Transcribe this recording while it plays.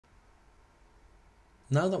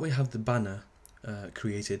Now that we have the banner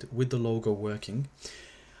created with the logo working,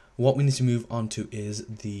 what we need to move on to is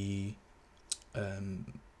the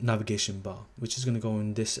navigation bar, which is going to go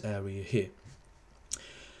in this area here.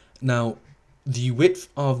 Now, the width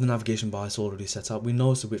of the navigation bar is already set up. We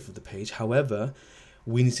know it's the width of the page. However,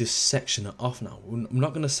 we need to section it off now. I'm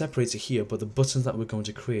not going to separate it here, but the buttons that we're going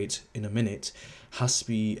to create in a minute has to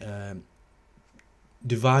be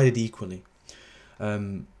divided equally.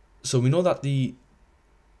 So we know that the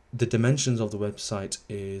dimensions of the website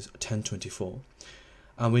is 1024,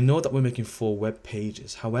 and we know that we're making 4 web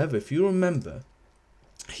pages. However, if you remember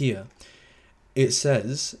here, it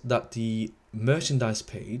says that the merchandise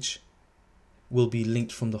page will be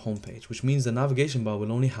linked from the home page, which means the navigation bar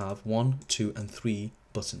will only have 1, 2, and 3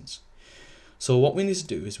 buttons. So what we need to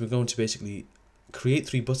do is we're going to basically create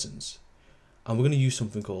 3 buttons, and we're going to use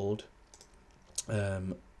something called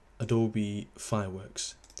Adobe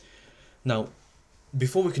Fireworks. Now,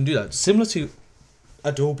 before we can do that, similar to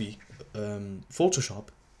Adobe Photoshop,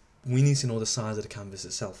 we need to know the size of the canvas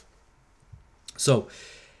itself. So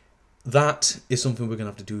that is something we're going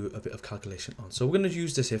to have to do a bit of calculation on. So we're going to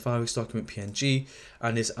use this here, Fireworks document PNG,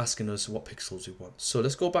 and it's asking us what pixels we want. So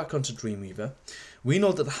let's go back onto Dreamweaver. We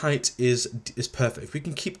know that the height is perfect. If we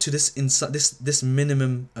can keep to this inside this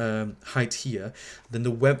minimum height here, then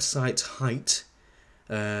the website height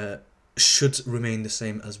should remain the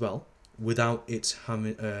same as well, without it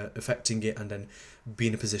having affecting it and then be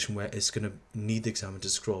in a position where it's going to need the examiner to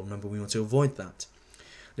scroll. Remember, we want to avoid that.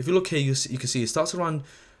 If you look here, you can see it starts around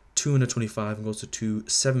 225 and goes to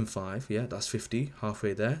 275. Yeah, that's 50,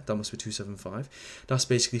 halfway there. That must be 275. That's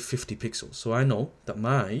basically 50 pixels. So I know that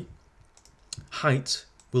my height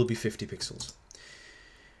will be 50 pixels.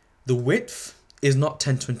 The width is not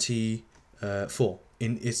 1024.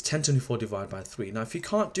 It's 1024 divided by 3. Now, if you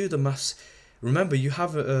can't do the maths, remember you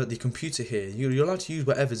have the computer here. You're allowed to use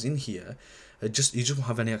whatever's in here. You just won't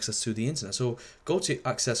have any access to the internet. So go to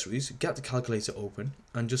accessories, get the calculator open,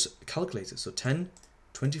 and just calculate it. So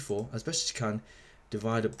 1024 as best as you can,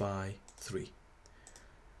 divided by 3.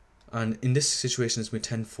 And in this situation, it's going to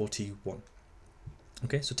be 1041.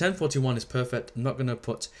 Okay, so 1041 is perfect. I'm not going to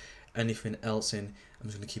put anything else in. I'm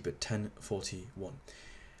just going to keep it 1041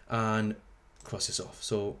 and cross this off.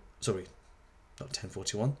 So sorry, not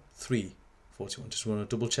 1041, 341. Just want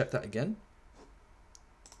to double check that again.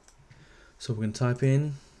 So we're going to type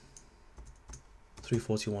in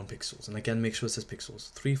 341 pixels, and again make sure it says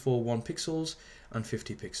pixels. 341 pixels and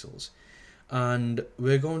 50 pixels. And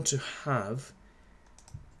we're going to have,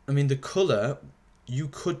 I mean, the color, you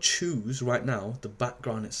could choose right now the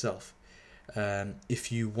background itself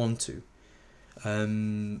if you want to,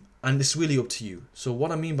 and it's really up to you. So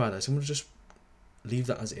what I mean by that is I'm going to just leave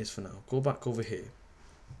that as it is for now. Go back over here.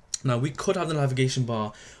 Now we could have the navigation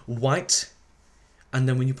bar white, and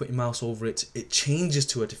then when you put your mouse over it, it changes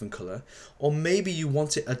to a different color, or maybe you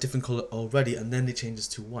want it a different color already and then it changes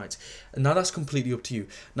to white. And now that's completely up to you.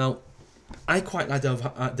 Now I quite like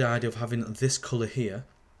the idea of having this color here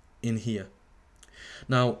in here.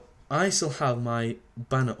 Now I still have my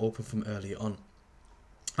banner open from earlier on,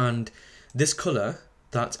 and this color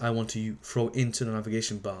that I want to throw into the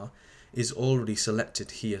navigation bar is already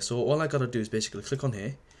selected here. So all I gotta do is basically click on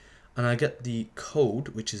here, and I get the code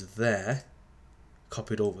which is there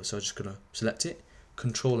copied over. So I'm just gonna select it,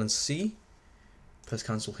 Control and C, press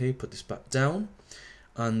cancel here, put this back down,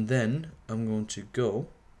 and then I'm going to go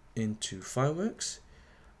into Fireworks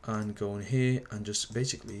and go in here and just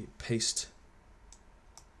basically paste,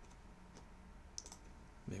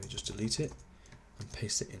 maybe just delete it and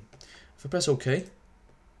paste it in. If I press OK,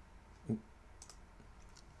 let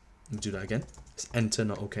me do that again. It's enter,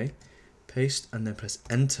 not OK. Paste and then press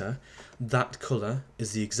enter. That color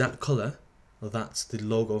is the exact color that the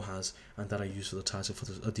logo has, and that I use for the title, for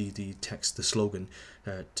the text, the slogan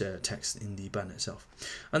text in the banner itself.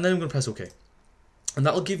 And then I'm going to press OK, and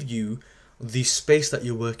that will give you the space that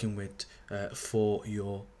you're working with for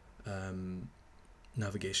your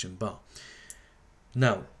navigation bar.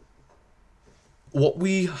 Now, what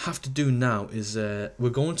we have to do now is we're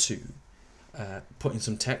going to put in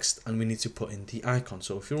some text, and we need to put in the icon.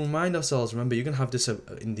 So if you remind ourselves, remember you're going to have this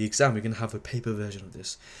in the exam, you're going to have a paper version of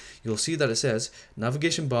this. You'll see that it says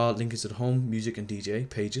navigation bar linking to the home, music and DJ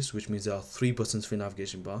pages, which means there are 3 buttons for your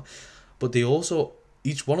navigation bar, but they also,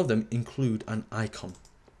 each one of them include an icon.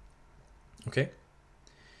 Okay,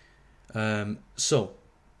 so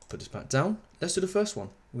put this back down. Let's do the first one.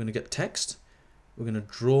 We're going to get text. We're going to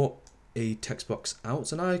draw a text box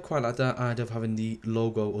out, and I quite like that idea of having the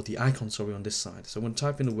logo, or the icon, sorry, on this side. So I'm going to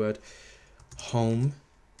type in the word home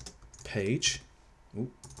page.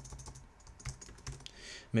 Ooh.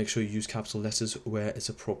 Make sure you use capital letters where it's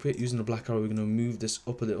appropriate. Using the black arrow, we're going to move this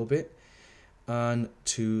up a little bit and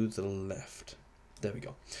to the left. There we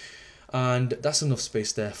go. And that's enough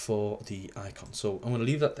space there for the icon. So I'm going to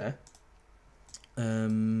leave that there.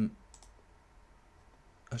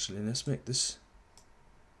 Actually, let's make this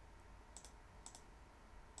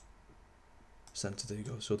center. There you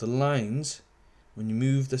go. So the lines, when you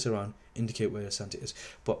move this around, indicate where the center is.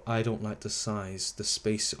 But I don't like the size, the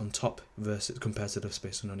space on top versus compared to the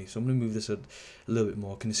space underneath. So I'm going to move this a little bit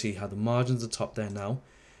more. Can you see how the margins at the top there now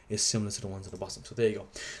is similar to the ones at the bottom? So there you go.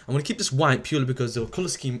 I'm going to keep this white purely because the color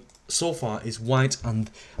scheme so far is white and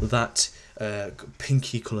that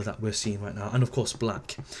pinky color that we're seeing right now, and of course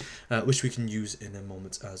black, which we can use in a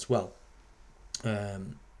moment as well.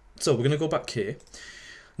 So we're going to go back here.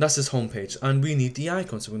 That's this home page, and we need the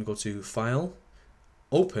icon. So we're going to go to File,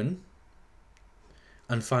 Open,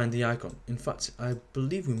 and find the icon. In fact, I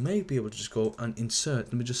believe we may be able to just go and insert.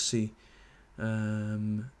 Let me just see.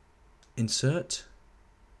 Insert.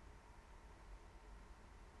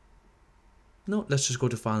 No, let's just go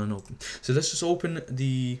to File and Open. So let's just open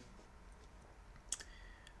the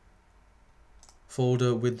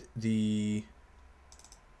folder with the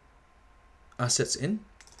assets in.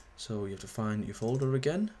 So you have to find your folder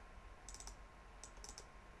again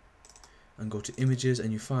and go to Images,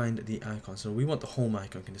 and you find the icon. So we want the home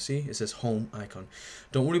icon. Can you see? It says home icon.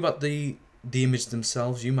 Don't worry about the image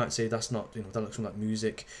themselves. You might say that's not, that looks like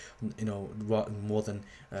music, more than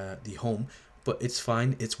the home. But it's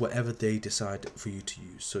fine, it's whatever they decide for you to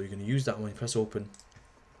use. So you're going to use that one, you press open,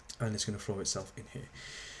 and it's going to throw itself in here.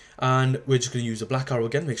 And we're just going to use the black arrow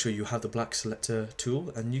again. Make sure you have the black selector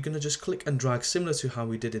tool, and you're going to just click and drag, similar to how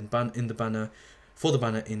we did in the banner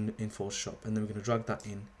in Photoshop. And then we're going to drag that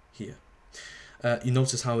in here. You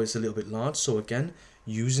notice how it's a little bit large. So again,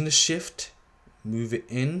 using the shift, move it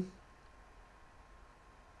in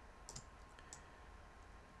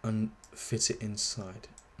and fit it inside.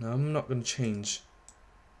 Now I'm not going to change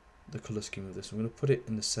the color scheme of this. I'm going to put it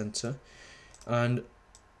in the center, and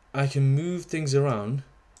I can move things around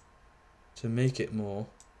to make it more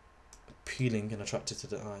appealing and attractive to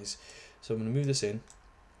the eyes. So I'm going to move this in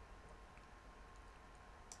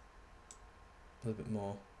a little bit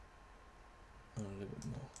more and a little bit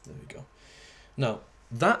more. There we go. Now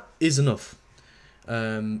that is enough,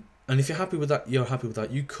 and if you're happy with that, you're happy with that.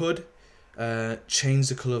 You could change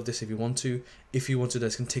the color of this if you want to. If you want to,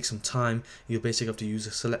 this can take some time. You'll basically have to use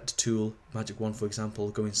a select tool, magic wand for example,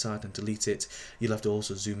 go inside and delete it. You'll have to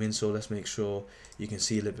also zoom in, so let's make sure you can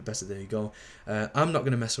see a little bit better. There you go. I'm not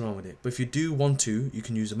going to mess around with it, but if you do want to, you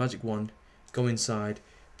can use a magic wand, go inside,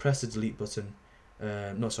 press the delete button,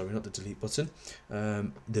 no sorry, not the delete button,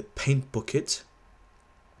 the paint bucket,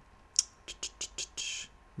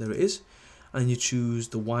 there it is, and you choose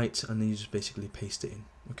the white, and then you just basically paste it in.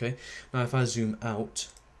 Okay, now if I zoom out,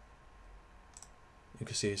 you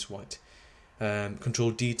can see it's white.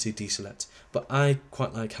 Control D to deselect, but I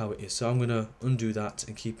quite like how it is, so I'm going to undo that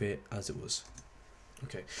and keep it as it was.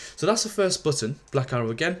 Okay, so that's the first button, black arrow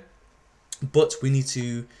again, but we need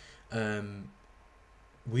to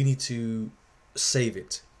save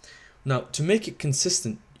it. Now to make it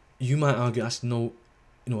consistent, you might argue, actually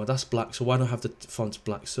no, that's black, so why not have the font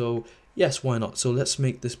black? So yes, why not? So let's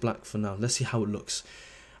make this black for now. Let's see how it looks.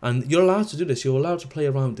 And you're allowed to do this. You're allowed to play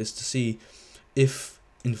around with this to see if,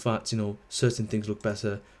 in fact, certain things look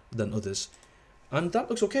better than others. And that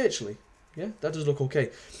looks okay, actually. Yeah, that does look okay.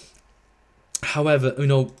 However,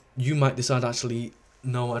 you might decide, actually,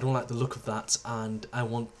 no, I don't like the look of that, and I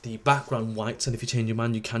want the background white. And if you change your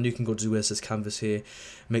mind, you can go to where it says canvas here,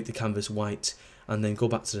 make the canvas white, and then go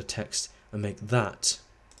back to the text and make that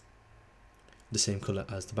the same color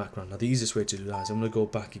as the background. Now, the easiest way to do that is I'm going to go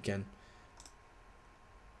back again.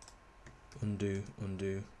 Undo.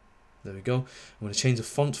 There we go. I'm going to change the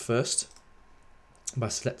font first by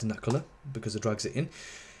selecting that color because it drags it in.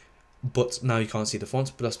 But now you can't see the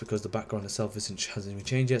font, but that's because the background itself hasn't even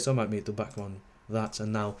changed yet. So I might make the background that,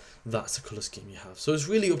 and now that's the color scheme you have. So it's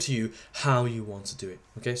really up to you how you want to do it.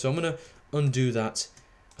 Okay, so I'm going to undo that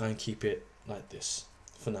and keep it like this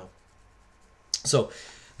for now. So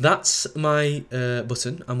that's my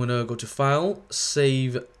button. I'm going to go to File,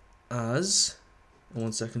 Save As.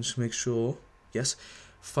 1 second, just make sure. Yes,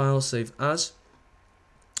 File, Save As,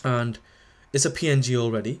 and it's a PNG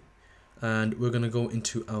already, and we're going to go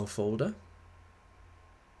into our folder,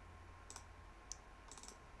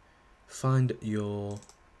 find your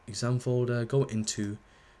exam folder, go into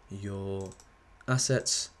your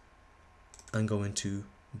assets, and go into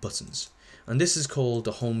buttons, and this is called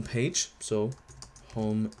the home page. So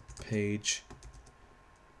home page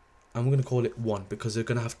and we're going to call it 1 because they're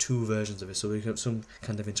going to have 2 versions of it, so we have some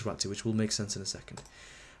kind of interactive, which will make sense in a second.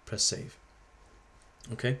 Press save.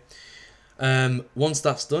 Okay. Once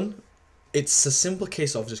that's done, it's a simple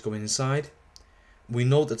case of just going inside. We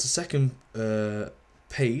know that the second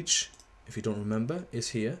page, if you don't remember, is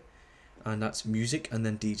here, and that's music and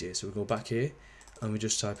then DJ. So we go back here and we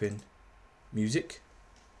just type in music.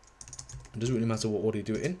 It doesn't really matter what order you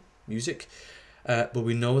do it in, music. But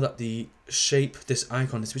we know that the shape, this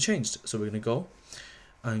icon, needs to be changed. So we're going to go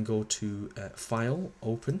and go to File,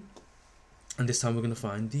 Open, and this time we're going to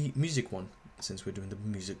find the music one, since we're doing the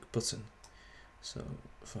music button. So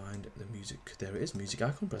find the music, there it is, music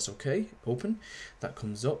icon, press OK, open, that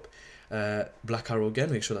comes up. Black arrow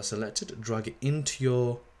again, make sure that's selected, drag it into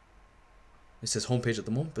your, it says home page at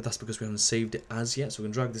the moment, but that's because we haven't saved it as yet, so we're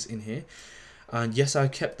going to drag this in here. And yes, I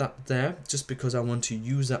kept that there just because I want to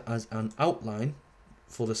use that as an outline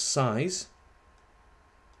for the size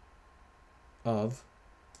of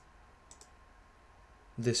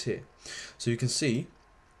this here. So you can see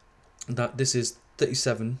that this is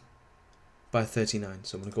 37 by 39.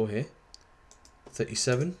 So I'm going to go here,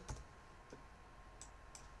 37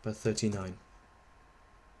 by 39.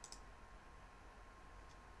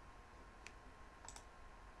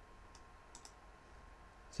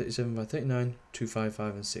 (37 by 39,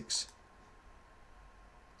 255 and 6.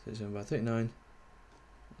 37 by 39. 1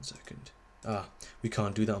 second. We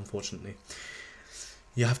can't do that, unfortunately.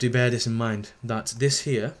 You have to bear this in mind, that this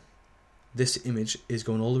here, this image is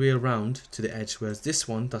going all the way around to the edge, whereas this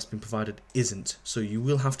one that's been provided isn't. So you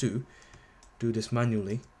will have to do this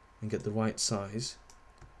manually and get the right size,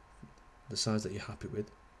 the size that you're happy with,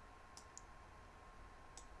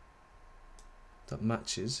 that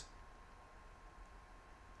matches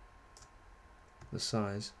the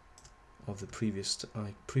size of the previous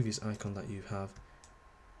icon that you have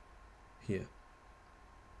here.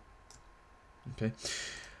 Okay,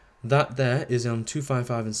 that there is on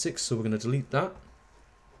 255 and 6, so we're going to delete that.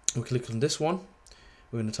 We'll click on this one,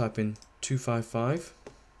 we're going to type in 255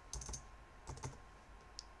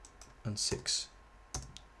 and 6.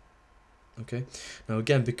 Okay, now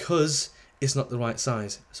again, because it's not the right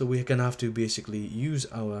size, so we're going to have to basically use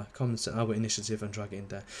our comments, our initiative, and drag it in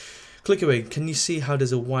there. Click away. Can you see how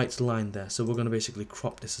there's a white line there? So we're going to basically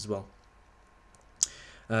crop this as well.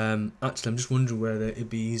 Actually, I'm just wondering whether it'd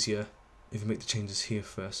be easier if you make the changes here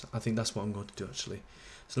first. I think that's what I'm going to do actually.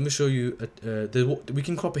 So let me show you. We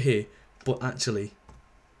can crop it here, but actually,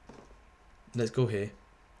 let's go here.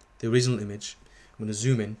 The original image. I'm going to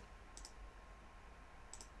zoom in.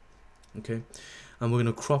 Okay, and we're going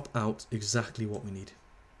to crop out exactly what we need,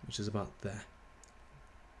 which is about there.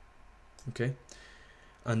 Okay.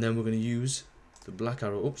 And then we're going to use the black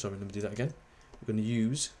arrow. Oops, sorry, let me do that again. We're going to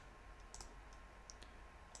use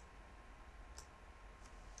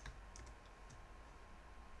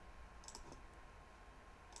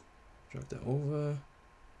drag that over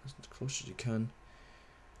as close as you can,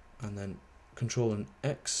 and then Control and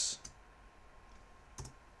X.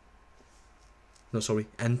 No, sorry,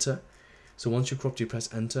 Enter. So once you cropped, you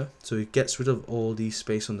press Enter, so it gets rid of all the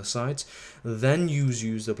space on the sides. Then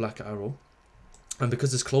use the black arrow. And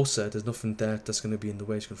because it's closer, there's nothing there that's going to be in the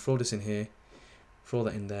way. So you can throw this in here, throw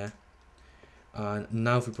that in there. And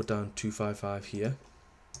now if we put down 255 here,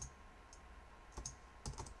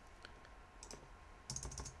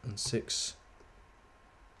 and 6,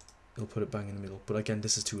 it'll put it bang in the middle. But again,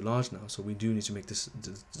 this is too large now, so we do need to make this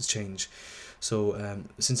change. So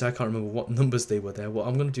since I can't remember what numbers they were there, what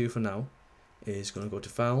I'm going to do for now is going to go to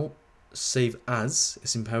File, Save As.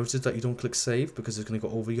 It's imperative that you don't click Save because it's going to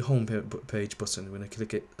go over your home page button. We're going to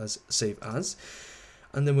click it as Save As,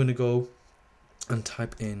 and then we're going to go and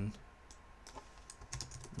type in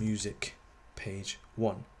music page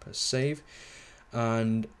 1. Press Save,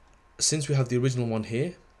 and since we have the original one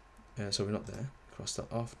here, so we're not there, cross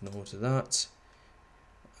that off, no to that,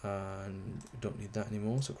 and we don't need that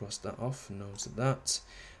anymore, so cross that off, no to that.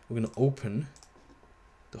 We're going to open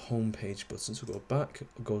the home page button, so go back,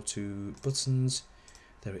 go to buttons,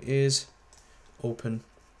 there it is, open.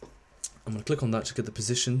 I'm going to click on that to get the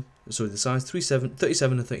position, sorry, the size, 37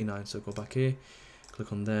 and 39, so go back here,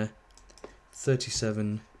 click on there,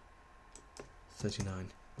 37,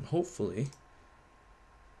 39, and hopefully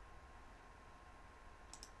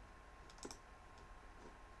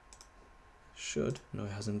should, no,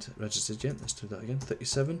 it hasn't registered yet, let's do that again,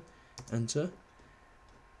 37, enter,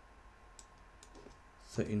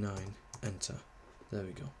 39, enter, there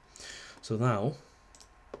we go. So now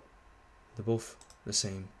they're both the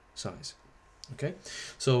same size. Okay,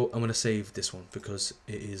 so I'm going to save this one because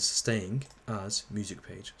it is staying as music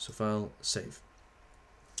page. So File, Save,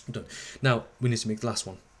 done. Now we need to make the last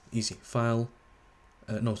one. easy. File,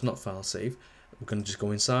 no, it's not file, save. We're going to just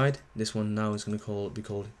go inside. This one now is going to be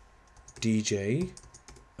called DJ.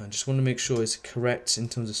 I just want to make sure it's correct in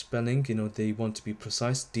terms of spelling. You know, they want to be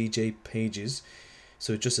precise. DJ pages,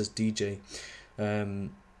 so it just says DJ.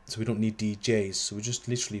 So we don't need DJs. So we just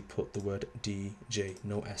literally put the word DJ,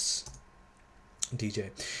 no S. DJ,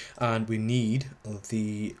 and we need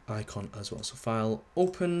the icon as well. So file,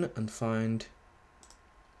 open, and find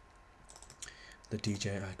the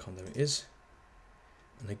DJ icon. There it is.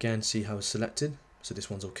 And again, see how it's selected. So this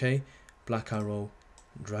one's okay. Black arrow,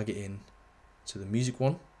 drag it in to the music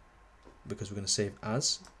one, because we're going to save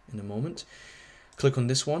as in a moment. Click on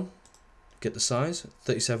this one, get the size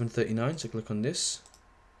 3739. So click on this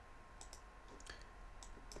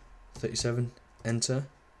 37, enter.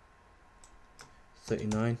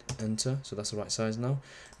 39, enter. So that's the right size now.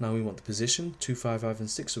 Now we want the position 2, 5, 5, and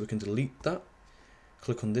 6, so we can delete that.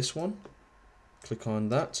 Click on this one, click on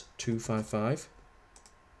that 2, 5, 5,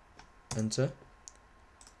 enter,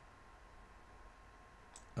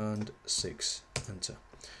 and 6, enter.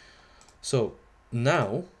 So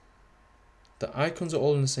now the icons are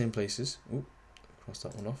all in the same places. Ooh, cross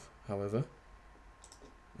that one off. However,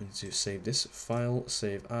 we need to save this file,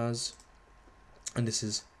 save as, and this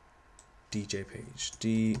is DJ page,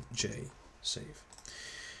 DJ, save.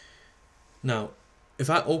 Now, if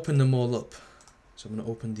I open them all up, so I'm going to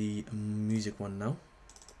open the music one now,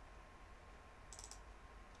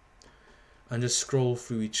 and just scroll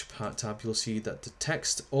through each tab, you'll see that the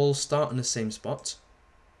text all start in the same spot,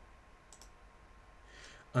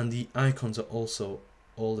 and the icons are also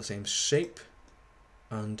all the same shape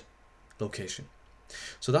and location.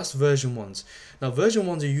 So that's version 1s. Now version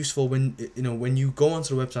 1s are useful when when you go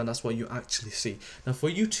onto the website. That's what you actually see. Now for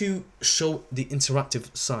you to show the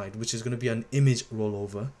interactive side, which is going to be an image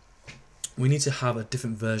rollover, we need to have a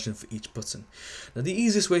different version for each button. Now the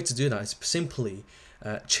easiest way to do that is simply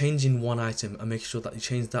changing one item and make sure that you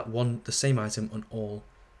change the same item on all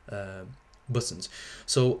buttons.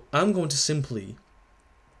 So I'm going to simply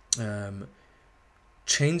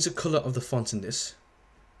change the color of the font in this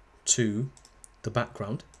to the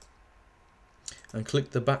background, and click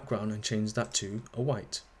the background and change that to a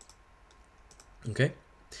white. Okay,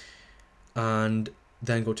 and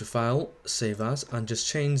then go to file, save as, and just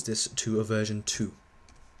change this to a version 2.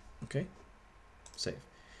 Okay, save,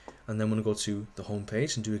 and then I'm going to go to the home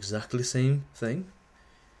page and do exactly the same thing.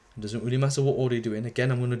 It doesn't really matter what order you're doing.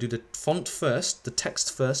 Again, I'm going to do the font first, the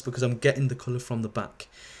text first, because I'm getting the color from the back.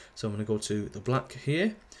 So I'm going to go to the black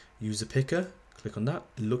here, use the picker, click on that.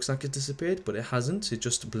 It looks like it disappeared, but it hasn't. It's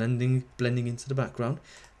just blending into the background.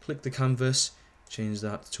 Click the canvas, change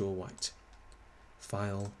that to a white.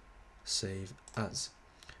 File, save as.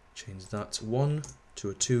 Change that 1 to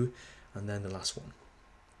a 2, and then the last one.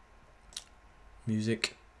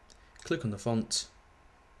 Music, click on the font,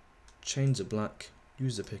 change the black,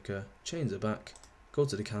 use the picker, change the back, go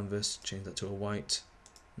to the canvas, change that to a white.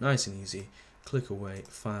 Nice and easy. Click away,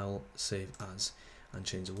 file, save as, and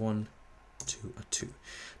change the 1 to a 2.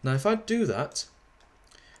 Now if I do that,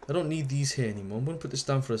 I don't need these here anymore. I'm going to put this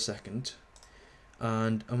down for a second,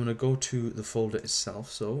 and I'm going to go to the folder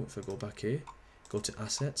itself. So if I go back here, go to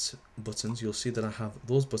assets, buttons, you'll see that I have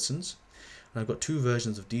those buttons, and I've got 2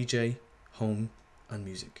 versions of DJ, home, and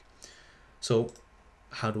music. So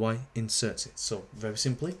how do I insert it? So very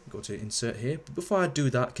simply, go to insert here, but before I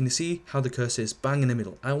do that, can you see how the cursor is bang in the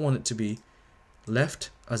middle? I want it to be left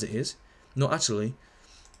as it is. No, actually,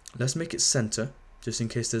 let's make it center, just in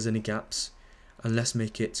case there's any gaps, and let's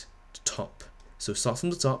make it top. So start from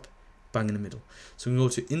the top, bang in the middle. So we can go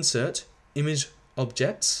to insert, image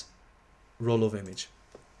objects, rollover image.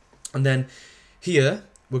 And then here,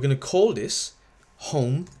 we're going to call this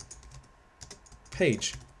home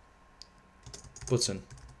page button.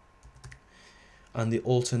 And the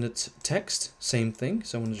alternate text, same thing.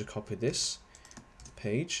 So I'm going to just copy this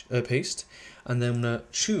page, paste, and then I'm going to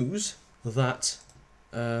choose that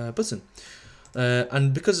button,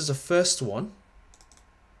 and because it's the first one,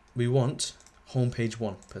 we want home page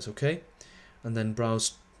 1. Press OK, and then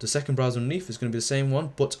browse. The second browser underneath is going to be the same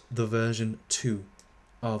one, but the version 2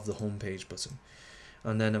 of the home page button.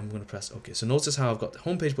 And then I'm going to press OK. So notice how I've got the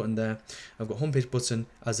home page button there. I've got home page button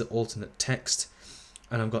as the alternate text,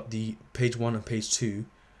 and I've got the page 1 and page 2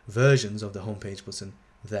 versions of the home page button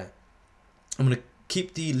there. I'm going to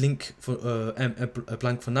keep the link for a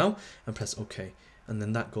blank for now and press OK, and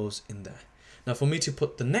then that goes in there. Now for me to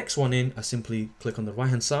put the next one in, I simply click on the right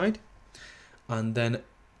hand side and then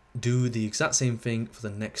do the exact same thing for the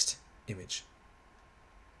next image.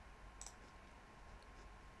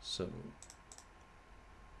 So,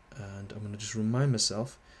 and I'm going to just remind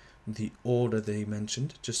myself the order they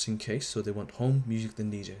mentioned, just in case. So they want home, music,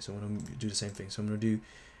 then DJ. So I'm going to do the same thing. So I'm going to do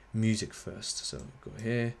music first. So go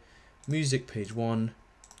here, music page 1,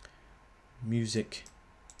 music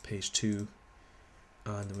page 2,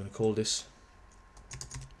 and I'm going to call this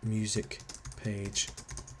music page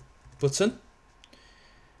button.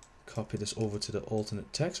 Copy this over to the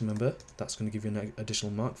alternate text. Remember, that's going to give you an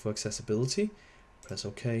additional mark for accessibility. Press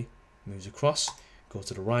OK, moves across, go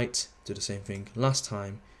to the right, do the same thing last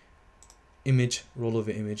time. Image,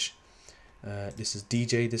 rollover image. This is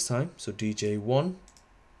DJ this time, so DJ 1,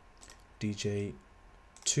 DJ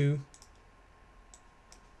 2,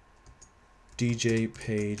 DJ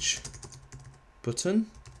page button.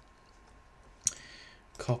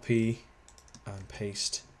 Copy and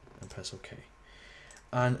paste and press OK.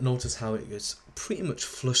 And notice how it gets pretty much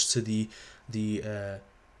flush to the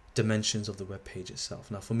dimensions of the web page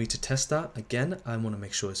itself. Now for me to test that, again, I want to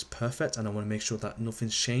make sure it's perfect, and I want to make sure that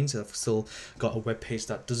nothing's changed. I've still got a web page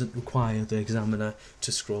that doesn't require the examiner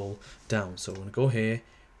to scroll down. So I want to go here,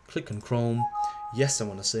 click on Chrome. Yes, I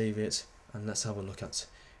want to save it, and let's have a look at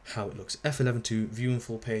how it looks. F11 to view in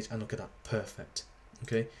full page, and look at that, perfect.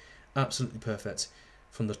 Okay, absolutely perfect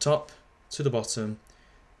from the top to the bottom,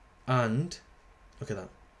 and look at that,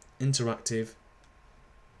 interactive,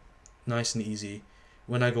 nice and easy.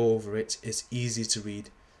 When I go over it, it's easy to read,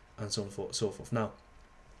 and so on and so forth. Now,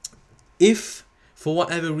 if for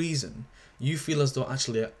whatever reason you feel as though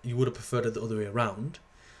actually you would have preferred it the other way around,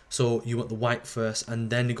 so you want the white first and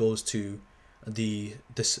then it goes to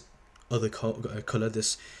this other color,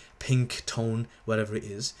 this pink tone, whatever it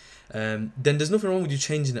is, then there's nothing wrong with you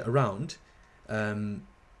changing it around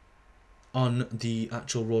on the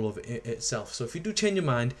actual rollover itself. So if you do change your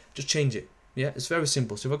mind, just change it. Yeah, it's very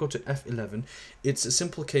simple. So if I go to F11, it's a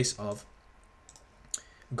simple case of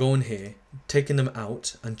going here, taking them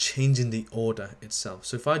out and changing the order itself.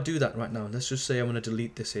 So if I do that right now, let's just say I want to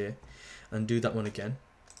delete this here and do that one again,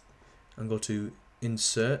 and go to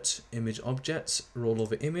Insert, Image Objects,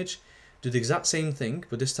 Rollover Image, do the exact same thing,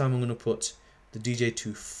 but this time I'm going to put the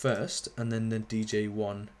DJ2 first and then the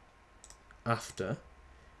DJ1 after,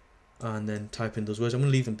 and then type in those words. I'm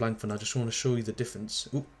going to leave them blank for now, just want to show you the difference.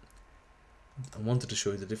 Ooh, I wanted to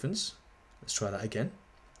show you the difference. Let's try that again.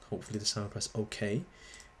 Hopefully this time I press OK.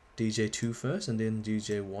 DJ2 first and then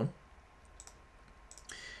DJ1.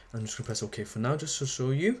 I'm just going to press OK for now just to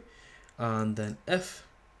show you. And then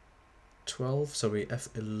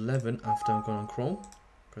F11 after I'm going on Chrome.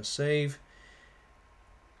 Press save.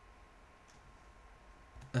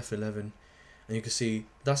 F11. And you can see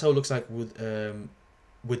that's how it looks like with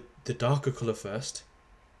the darker color first,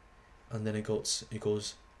 and then it goes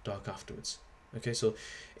dark afterwards. Okay, so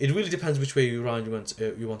it really depends which way around you want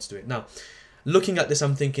to do it. Now, looking at this,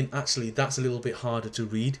 I'm thinking actually that's a little bit harder to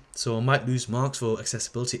read, so I might lose marks for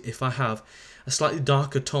accessibility if I have a slightly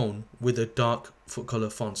darker tone with a dark color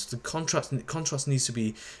font. So the contrast needs to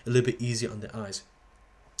be a little bit easier on the eyes.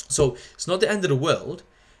 So it's not the end of the world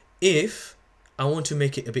if I want to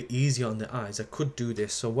make it a bit easier on the eyes. I could do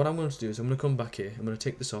this. So what I'm going to do is I'm going to come back here. I'm going to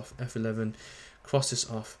take this off, F11, cross this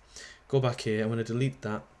off, go back here. I'm going to delete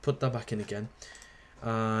that, put that back in again,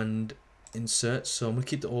 and insert. So I'm going to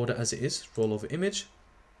keep the order as it is. Roll over image,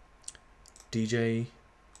 DJ1,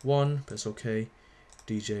 press OK,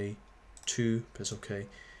 DJ2, press OK,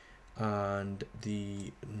 and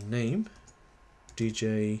the name,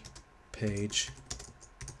 DJ page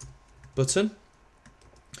button.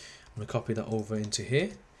 I'm going to copy that over into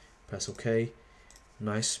here, press OK,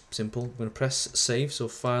 nice, simple. I'm going to press save, so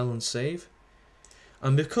file and save.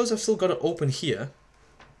 And because I've still got it open here,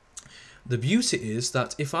 the beauty is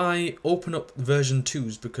that if I open up version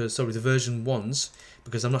 2s, the version 1s,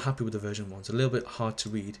 because I'm not happy with the version 1s, a little bit hard to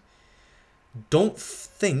read, don't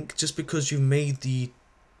think just because you've made the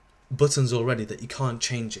buttons already that you can't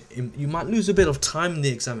change it. You might lose a bit of time in the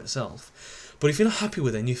exam itself. But if you're not happy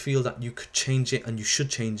with it and you feel that you could change it and you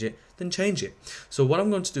should change it, then change it. So what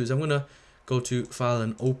I'm going to do is I'm going to go to File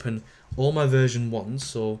and open all my version 1s.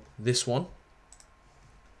 So this one,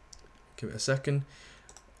 give it a second,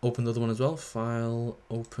 open the other one as well. File,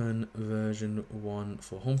 open version 1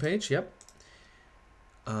 for homepage, yep.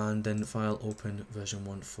 And then file, open version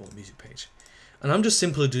 1 for music page. And I'm just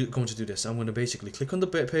simply going to do this. I'm going to basically click on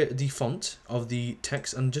the font of the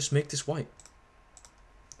text and just make this white.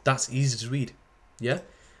 That's easy to read. Yeah,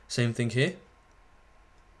 same thing here.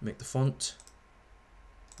 Make the font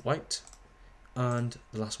white, and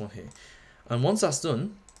the last one here. And once that's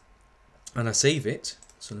done, and I save it,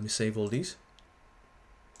 so let me save all these.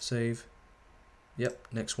 Save. Yep,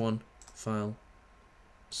 next one, file,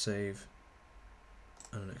 save,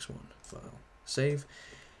 and the next one, file, save.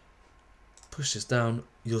 push this down,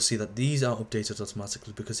 you'll see that these are updated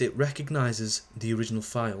automatically because it recognizes the original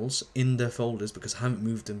files in their folders because I haven't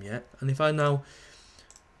moved them yet. And if I now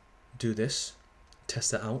do this,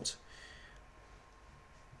 test it out,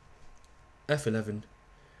 F11,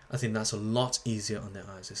 I think that's a lot easier on their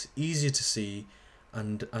eyes. It's easier to see,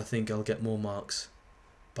 and I think I'll get more marks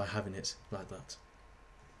by having it like that.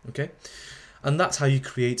 Okay, and that's how you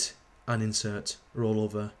create and insert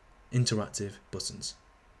rollover interactive buttons.